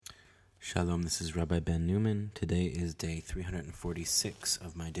Shalom, this is Rabbi Ben Newman. Today is day 346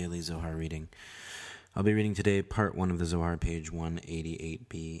 of my daily Zohar reading. I'll be reading today part 1 of the Zohar, page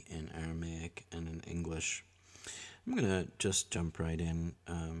 188b in Aramaic and in English. I'm going to just jump right in.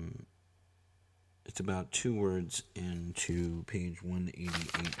 It's about 2 words into page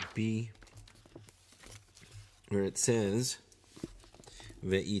 188b, where it says,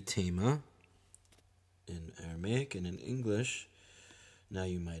 Ve'itema, in Aramaic, and in English. Now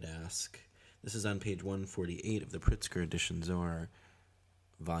you might ask. This is on page 148 of the Pritzker edition Zohar,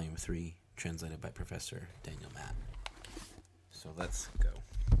 volume 3, translated by Professor Daniel Matt. So let's go.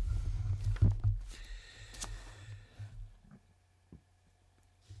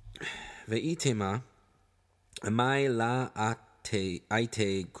 Ve'itema, amai la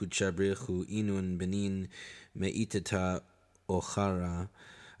aite kuchabrichu inun benin me'iteta ochara,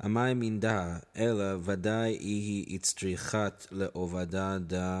 amai minda, ela vadai ihi itztrichat le'ovada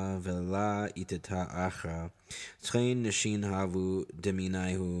da vela iteta achra, tchein neshin havu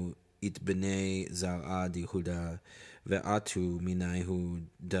deminaihu itbnei zar'a dihuda, ve'atu minaihu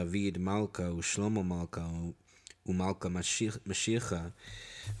David Malka u'Shlomo Malka u'Malka Mashiach,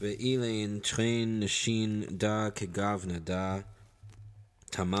 ve'ilein tchein neshin da kegavna da,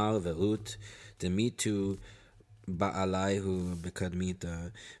 Tamar ve'Rut, demitu Ba'alaihu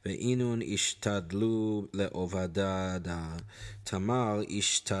bekadmita, ve'inun ishtadlu le'ovada da, Tamar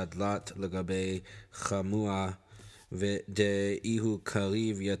ishtadlat legabe chamua, ve'de'ihu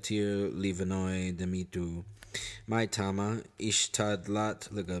kariv yatir livnoi demitu. Mai tama ishtadlat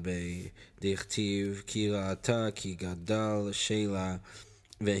legabe, dichtiv kira'ata ki gadal sheila,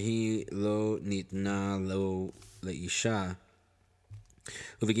 vehi lo nitna lo leisha.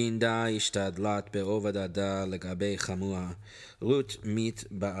 Uviginda ishtadlat be'ovada da legabe chamua. Rut mit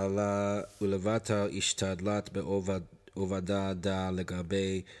ba'ala ulevata ishtadlat be'ovada da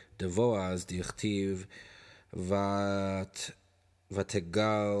legabe devoaz dichtiv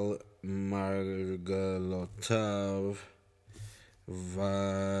vategal margalotav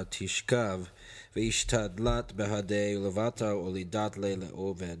vatishkav ve'ishtadlat behadei ulevata olidat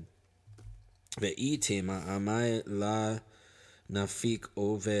le'oved ve'itema amai la nafik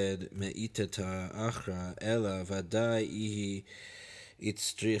oved me'iteta achra, ela vadai ihi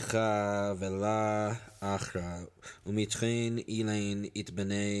itztricha vela achra, umitchein ilain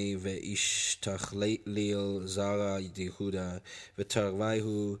itbenei ve'ishtachlil zara dihuda,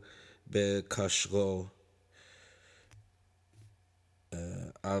 ve'tarvaihu bekashro,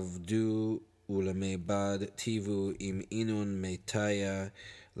 avdu ulemebad tivu im inun metaya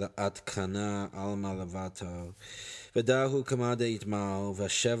la'atkana alma lavatar. V'dahu kamada itmal,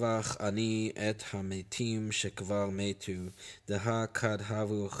 v'shevach ani et hametim shekvar metu, daha kad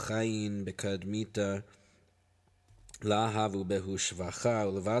havu chayin bekadmita, la havu behu shvacha,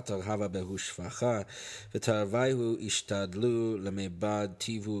 ulevatar hava behu shvacha, v'tarvaihu ishtadlu lemebad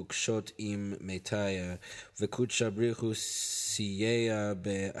tivu kshot im metaya, v'kutshabrichu siyeya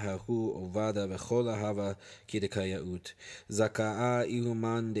behahu ovada v'chola hava kidekayaut. Zaka'a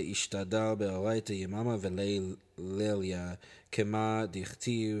ihuman de ishtadal be'oraita yemama v'leilia, kema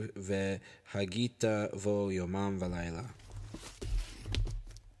dichtiv ve'hagita vo yomam v'layla.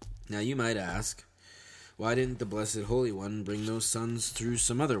 Now you might ask, why didn't the Blessed Holy One bring those sons through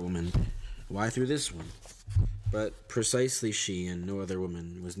some other woman? Why through this one? But precisely she and no other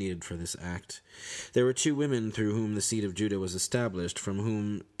woman was needed for this act. There were 2 women through whom the seed of Judah was established, from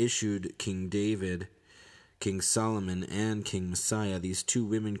whom issued King David, King Solomon, and King Messiah. These 2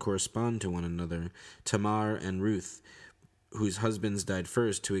 women correspond to one another, Tamar and Ruth, whose husbands died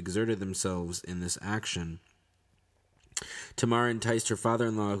first, who exerted themselves in this action. Tamar enticed her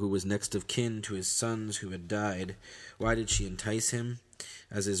father-in-law, who was next of kin to his sons who had died. Why did she entice him?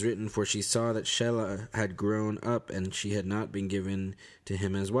 As is written, for she saw that Shelah had grown up, and she had not been given to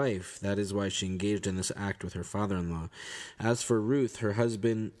him as wife. That is why she engaged in this act with her father-in-law. As for Ruth, her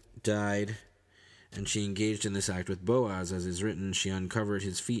husband died, and she engaged in this act with Boaz. As is written, she uncovered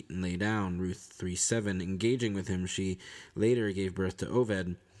his feet and lay down. Ruth 3:7. Engaging with him, she later gave birth to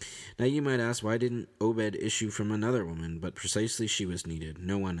Oved. Now you might ask, why didn't Obed issue from another woman? But precisely she was needed,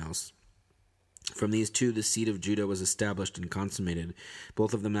 no one else. From these 2, the seed of Judah was established and consummated.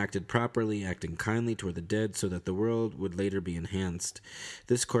 Both of them acted properly, acting kindly toward the dead, so that the world would later be enhanced.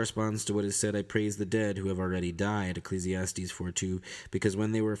 This corresponds to what is said, I praise the dead who have already died, Ecclesiastes 4:2, because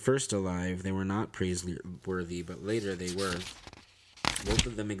when they were first alive, they were not praiseworthy, but later they were. Both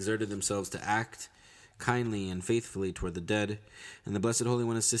of them exerted themselves to act kindly and faithfully toward the dead, and the Blessed Holy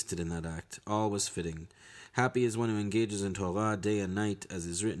One assisted in that act. All was fitting. Happy is one who engages in Torah day and night, as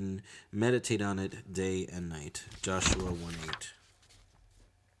is written, meditate on it day and night. Joshua 1:8.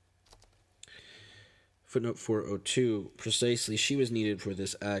 Footnote 402. Precisely, she was needed for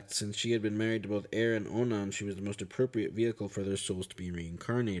this act. Since she had been married to both Er and Onan, she was the most appropriate vehicle for their souls to be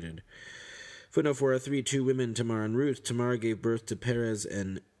reincarnated. Footnote 403. Two women, Tamar and Ruth. Tamar gave birth to Perez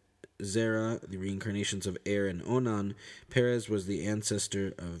and Zerah, the reincarnations of Er and Onan. Perez was the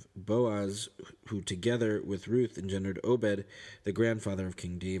ancestor of Boaz, who together with Ruth engendered Obed, the grandfather of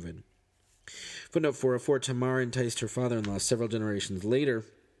King David. Footnote 404. Tamar enticed her father-in-law several generations later.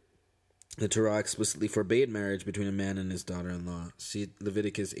 The Torah explicitly forbade marriage between a man and his daughter-in-law. See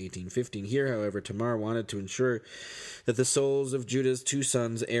Leviticus 18:15. Here, however, Tamar wanted to ensure that the souls of Judah's two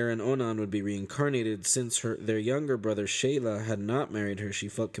sons, Er and Onan, would be reincarnated. Since their younger brother Shelah had not married her, she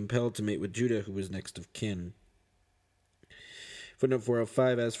felt compelled to mate with Judah, who was next of kin. Footnote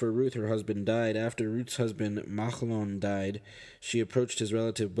 405. As for Ruth, her husband died. After Ruth's husband Machlon died, she approached his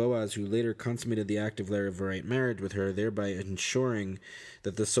relative Boaz, who later consummated the act of levirate marriage with her, thereby ensuring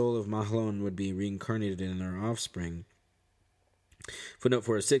that the soul of Machlon would be reincarnated in her offspring. Footnote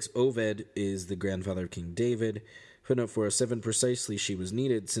 406. Oved is the grandfather of King David. Footnote 407. Precisely, she was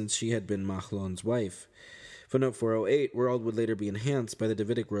needed, since she had been Machlon's wife. Footnote 408. World would later be enhanced by the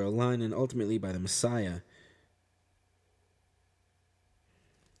Davidic royal line and ultimately by the Messiah.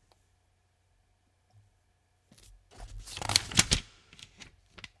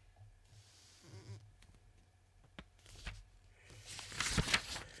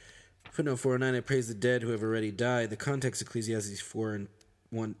 Footnote 409. I praise the dead who have already died. The context, Ecclesiastes 4 and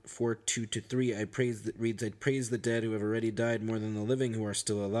 4:2-3. Reads, I praise the dead who have already died more than the living who are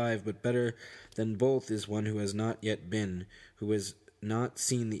still alive, but better than both is one who has not yet been, who has not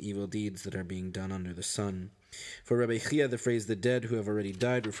seen the evil deeds that are being done under the sun. For Rabbi Chia, the phrase the dead who have already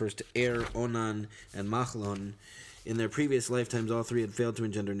died refers to Er, Onan, and Machlon. In their previous lifetimes, all three had failed to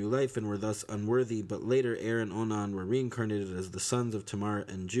engender new life and were thus unworthy, but later Er and Onan were reincarnated as the sons of Tamar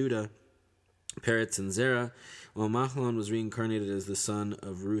and Judah, Peretz and Zerah, while Machlon was reincarnated as the son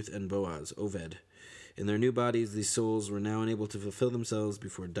of Ruth and Boaz, Oved. In their new bodies, these souls were now unable to fulfill themselves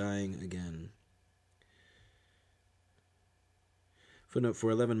before dying again. Footnote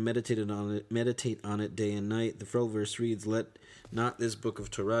 411. Meditate on it day and night. The 12th verse reads, Let not this book of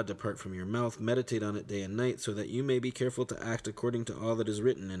Torah depart from your mouth. Meditate on it day and night, so that you may be careful to act according to all that is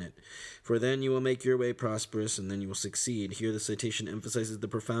written in it. For then you will make your way prosperous, and then you will succeed. Here the citation emphasizes the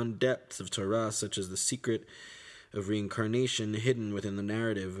profound depths of Torah, such as the secret of reincarnation hidden within the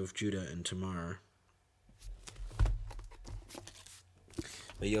narrative of Judah and Tamar.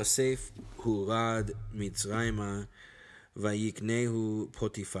 Yosef hurad Mitzrayma, ויקנהו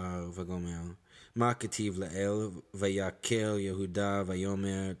פוטיפר וגומר. מה כתיב לאל? ויקר יהודה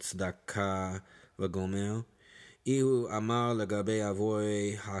ויאמר צדקה וגומר. איהו אמר לגבי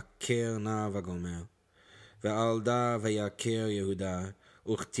אבוי הכר נא וגומר. ועל דה ויקר יהודה,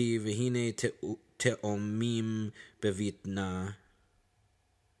 וכתיב והנה תאומים בביטנה.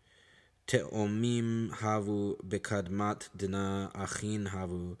 תאומים הבו בקדמת דנה אחין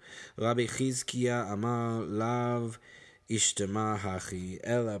הבו. רבי חזקיה אמר לאו השתמה הכי,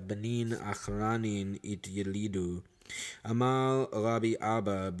 אלא בנין אחרנין ילידו. אמר רבי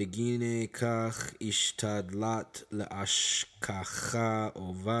אבא, בגיני כך השתדלת להשכחה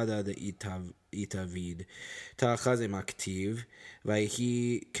עובדה דאיתביד. תאחז עם הכתיב,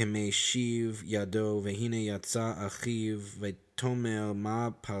 ויהי כמשיב ידו, והנה יצא אחיו, ותאמר מה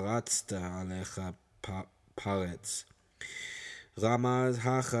פרצת עליך פרץ. רמז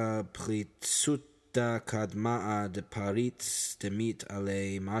הכה פריצות קדמה דפריץ דמית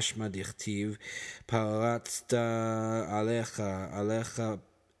עלי משמע דכתיב פרצת עליך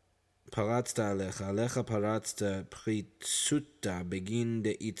פרצת פריצותה בגין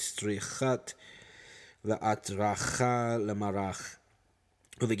דאצטריכת לאטרחה למרח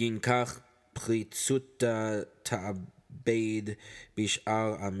ובגין כך פריצותה תאבד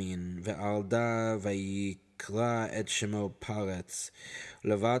בשאר אמין ועל דה ויקרא את שמו פרץ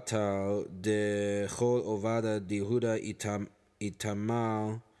לבטל דכל עובדה דיהודה איתמר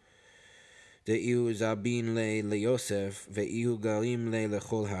דאיהו זבין ליוסף ואיהו גרים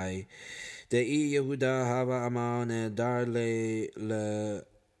לכל היי דאי יהודה הווה אמר נהדר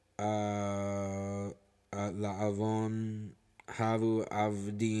לעוון הבו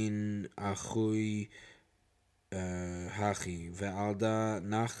עבדין אחוי הכי ועל דה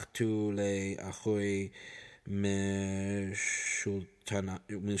נחתו לאחוי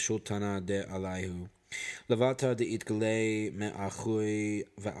משולטנה דעליהו. לבטה דאתגלה מאחוי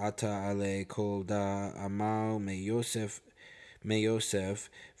ועתה עלי כל דה אמר מיוסף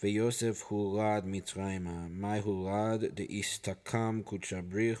ויוסף הורד מצרימה. מי הורד דאסתקם קודשא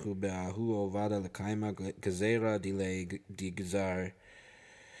בריחו באהו עובדה לקיימה גזירה דילי דגזר.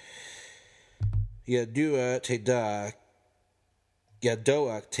 ידוע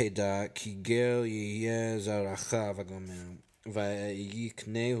תדע כי גר יהיה זרעך וגומר,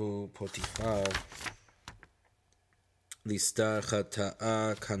 ויקנהו פוטיפר ליסטר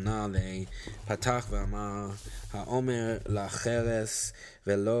חטאה כנעלי, פתח ואמר, האומר לחרס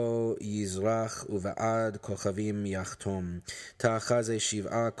ולא יזרח ובעד כוכבים יחתום. תאחזה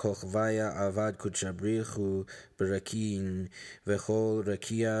 7 כוכביה עבד קודשא בריחו ברקין, וכל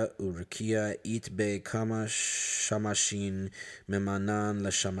רקיע ורקיע יתבה כמה שמשין ממנן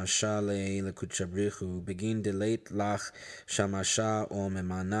לשמשה לקודשא בריחו, בגין דלית לך שמשה או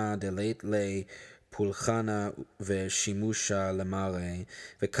ממנה דלית לי פולחנה ושימושה למראה,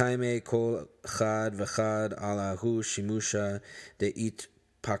 וקיימי כל חד וחד על ההוא שימושה דאית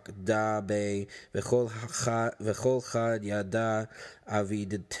פקדה בי, וכל חד ידע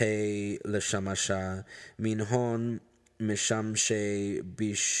אבידתי לשמשה, מן הון משמשי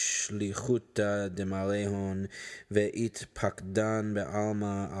בשליחותה דמלא הון, ואית פקדן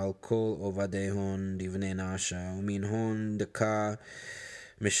בעלמא על כל עובדי הון דבני נשה, ומן הון דקה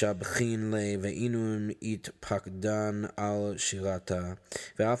משבחין לי, ואינון יתפקדן על שירתה,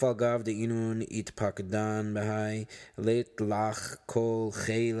 ואף על גב דאינון יתפקדן בהי, לית לך כל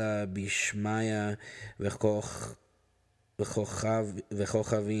חילה בשמיה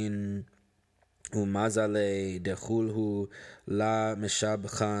וכוכבין ומזלי דחולהו לה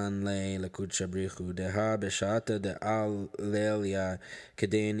משבחן לי לקודשא בריחו, דהה בשעתה דעל ליליה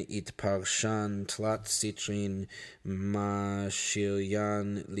כדין יתפרשן תלת סיטרין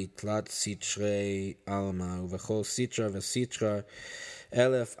משיריין לתלת סיטרי עלמא, ובכל סיטרה וסיטרה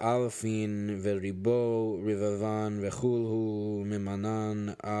 1000 אלפין וריבו רבבן וכולהו ממנן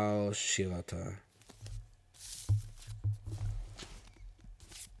על שירתה.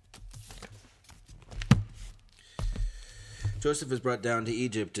 Joseph was brought down to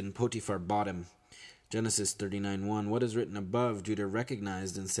Egypt, and Potiphar bought him. Genesis 39:1. What is written above, Judah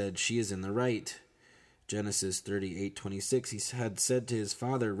recognized and said, she is in the right. Genesis 38:26. He had said to his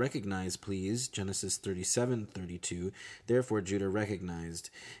father, recognize, please. Genesis 37:32. Therefore Judah recognized.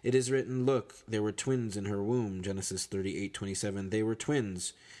 It is written, look, there were twins in her womb. Genesis 38:27. They were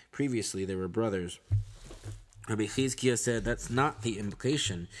twins. Previously they were brothers. Rabbi Chizkiah said, that's not the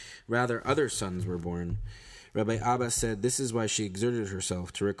implication. Rather, other sons were born. Rabbi Abba said, this is why she exerted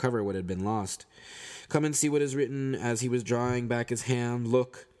herself, to recover what had been lost. Come and see what is written. As he was drawing back his hand,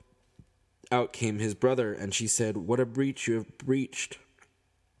 look, out came his brother, and she said, what a breach you have breached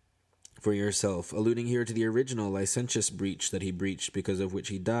for yourself, alluding here to the original licentious breach that he breached, because of which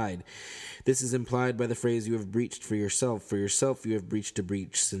he died. This is implied by the phrase, you have breached for yourself. For yourself you have breached a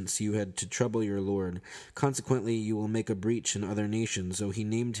breach, since you had to trouble your Lord. Consequently, you will make a breach in other nations. So he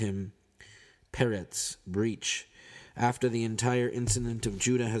named him Peretz, breach. After the entire incident of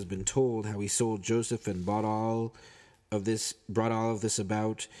Judah has been told, how he sold Joseph and brought all of this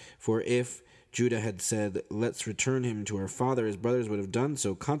about, for if Judah had said, let's return him to our father, his brothers would have done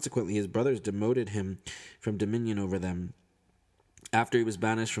so. Consequently, his brothers demoted him from dominion over them. After he was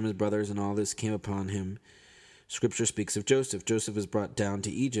banished from his brothers and all this came upon him, Scripture speaks of Joseph. Joseph was brought down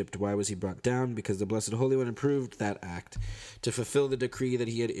to Egypt. Why was he brought down? Because the Blessed Holy One approved that act to fulfill the decree that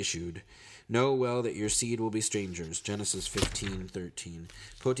he had issued. Know well that your seed will be strangers. Genesis 15:13.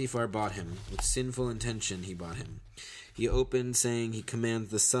 Potiphar bought him. With sinful intention he bought him. He opened, saying, he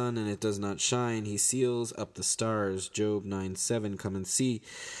commands the sun, and it does not shine. He seals up the stars. Job 9:7. Come and see.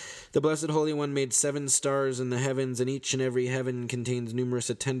 The Blessed Holy One made 7 stars in the heavens, and each and every heaven contains numerous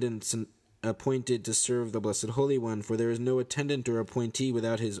attendants and appointed to serve the Blessed Holy One, for there is no attendant or appointee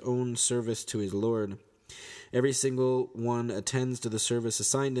without his own service to his Lord. Every single one attends to the service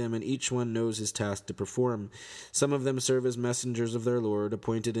assigned him, and each one knows his task to perform. Some of them serve as messengers of their Lord,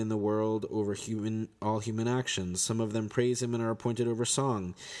 appointed in the world over all human actions. Some of them praise him and are appointed over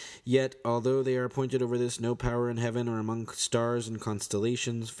song. Yet, although they are appointed over this, no power in heaven or among stars and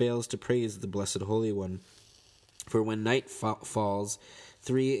constellations fails to praise the Blessed Holy One. For when night falls,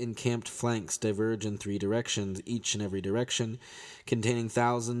 3 encamped flanks diverge in 3 directions, each in every direction, containing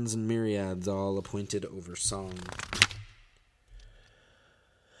thousands and myriads, all appointed over song.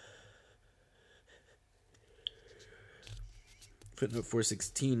 Footnote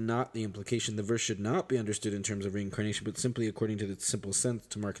 416, not the implication. The verse should not be understood in terms of reincarnation, but simply according to its simple sense,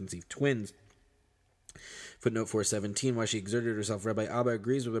 Tamar conceived twins. Footnote 417, why she exerted herself. Rabbi Abba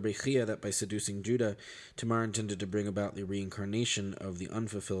agrees with Rabbi Chia that by seducing Judah, Tamar intended to bring about the reincarnation of the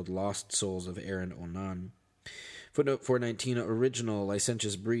unfulfilled lost souls of Er and Onan. Footnote 419, original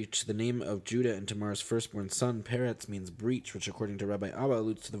licentious breach. The name of Judah and Tamar's firstborn son, Peretz, means breach, which according to Rabbi Abba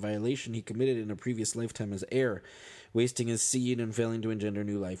alludes to the violation he committed in a previous lifetime as heir, wasting his seed and failing to engender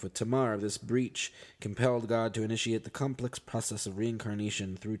new life with Tamar. This breach compelled God to initiate the complex process of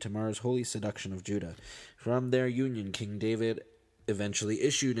reincarnation through Tamar's holy seduction of Judah. From their union, King David eventually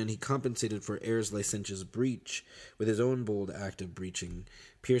issued, and he compensated for heir's licentious breach with his own bold act of breaching,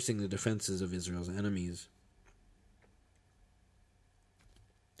 piercing the defenses of Israel's enemies.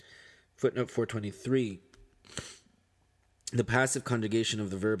 Footnote 423. The passive conjugation of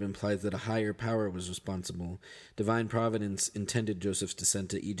the verb implies that a higher power was responsible. Divine providence intended Joseph's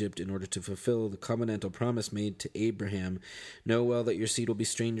descent to Egypt in order to fulfill the covenantal promise made to Abraham. Know well that your seed will be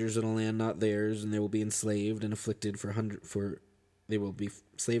strangers in a land not theirs, and they will be enslaved and afflicted they will be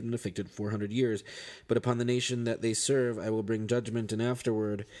enslaved and afflicted 400 years. But upon the nation that they serve I will bring judgment, and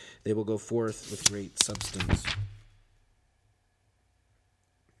afterward they will go forth with great substance.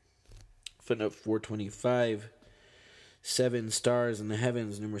 Footnote 425. 7 stars in the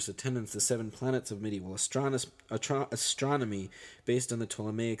heavens, numerous attendants, the 7 planets of medieval astronomy based on the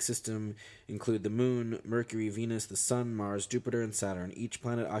Ptolemaic system include the Moon, Mercury, Venus, the Sun, Mars, Jupiter, and Saturn. Each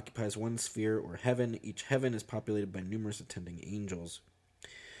planet occupies one sphere or heaven. Each heaven is populated by numerous attending angels.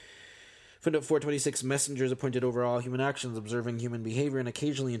 Footnote 426, messengers appointed over all human actions, observing human behavior and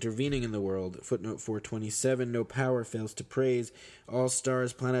occasionally intervening in the world. Footnote 427, no power fails to praise. All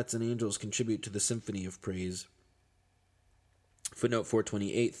stars, planets, and angels contribute to the symphony of praise. Footnote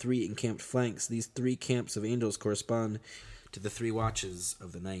 428, 3 encamped flanks. These 3 camps of angels correspond to the 3 watches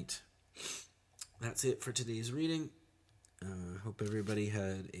of the night. That's it for today's reading. Hope everybody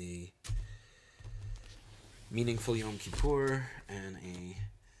had a meaningful Yom Kippur and a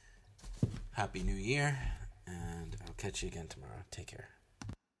Happy New Year, and I'll catch you again tomorrow. Take care.